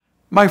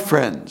My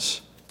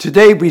friends,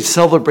 today we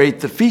celebrate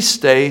the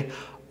feast day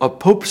of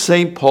Pope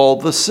St. Paul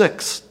VI,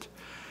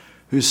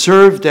 who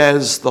served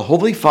as the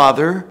Holy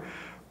Father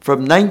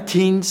from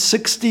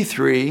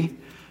 1963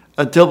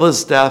 until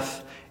his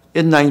death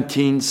in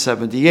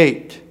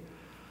 1978.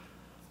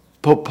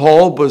 Pope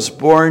Paul was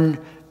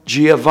born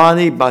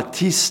Giovanni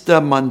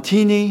Battista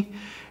Montini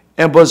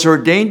and was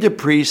ordained a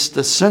priest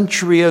a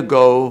century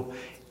ago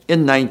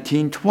in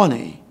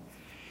 1920.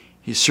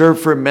 He served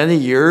for many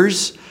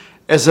years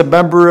as a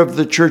member of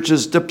the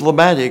Church's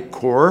diplomatic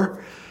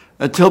corps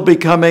until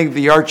becoming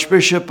the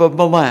Archbishop of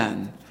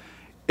Milan,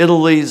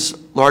 Italy's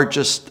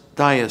largest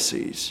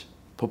diocese.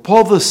 Pope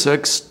Paul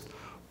VI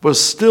was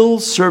still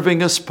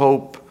serving as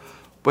Pope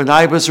when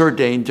I was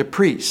ordained a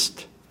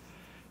priest.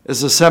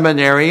 As a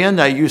seminarian,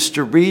 I used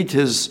to read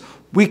his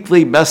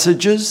weekly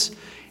messages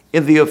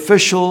in the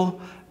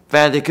official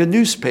Vatican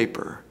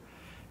newspaper,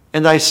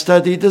 and I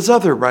studied his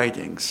other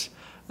writings,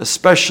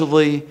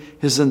 especially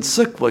his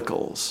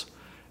encyclicals,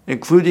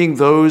 including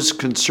those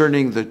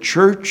concerning the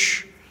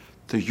Church,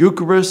 the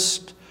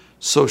Eucharist,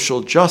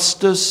 social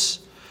justice,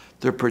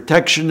 the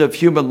protection of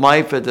human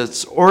life at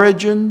its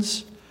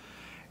origins,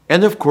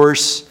 and of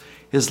course,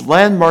 his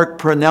landmark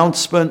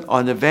pronouncement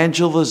on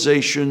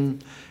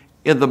evangelization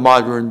in the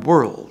modern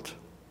world.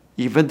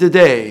 Even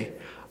today,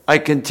 I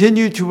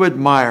continue to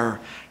admire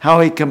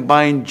how he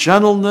combined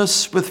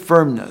gentleness with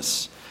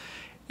firmness,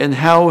 and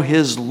how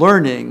his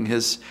learning,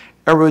 his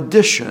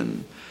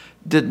erudition,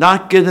 did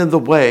not get in the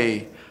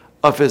way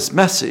of his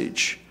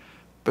message,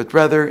 but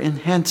rather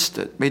enhanced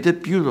it, made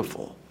it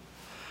beautiful.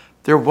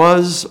 There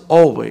was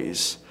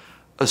always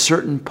a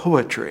certain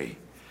poetry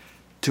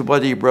to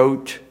what he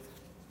wrote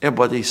and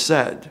what he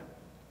said.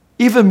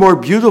 Even more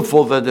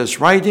beautiful than his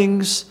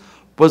writings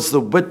was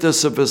the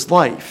witness of his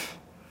life.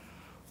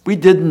 We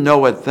didn't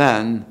know it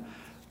then,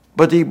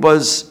 but he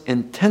was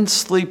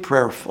intensely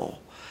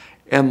prayerful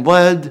and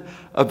led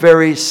a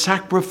very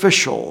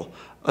sacrificial,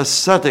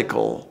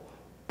 ascetical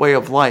way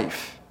of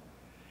life.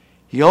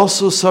 He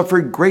also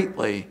suffered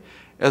greatly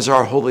as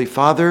our Holy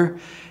Father,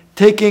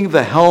 taking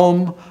the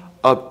helm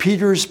of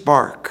Peter's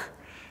bark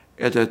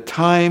at a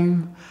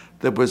time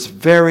that was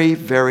very,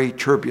 very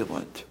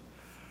turbulent.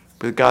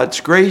 With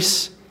God's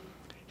grace,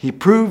 he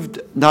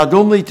proved not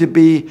only to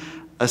be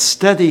a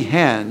steady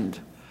hand,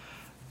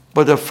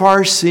 but a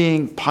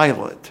far-seeing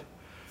pilot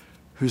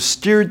who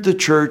steered the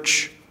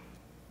church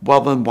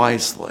well and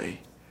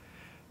wisely.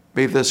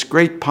 May this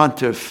great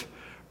pontiff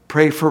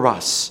pray for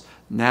us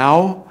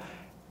now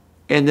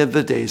and in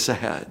the days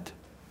ahead.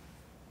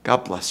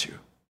 God bless you.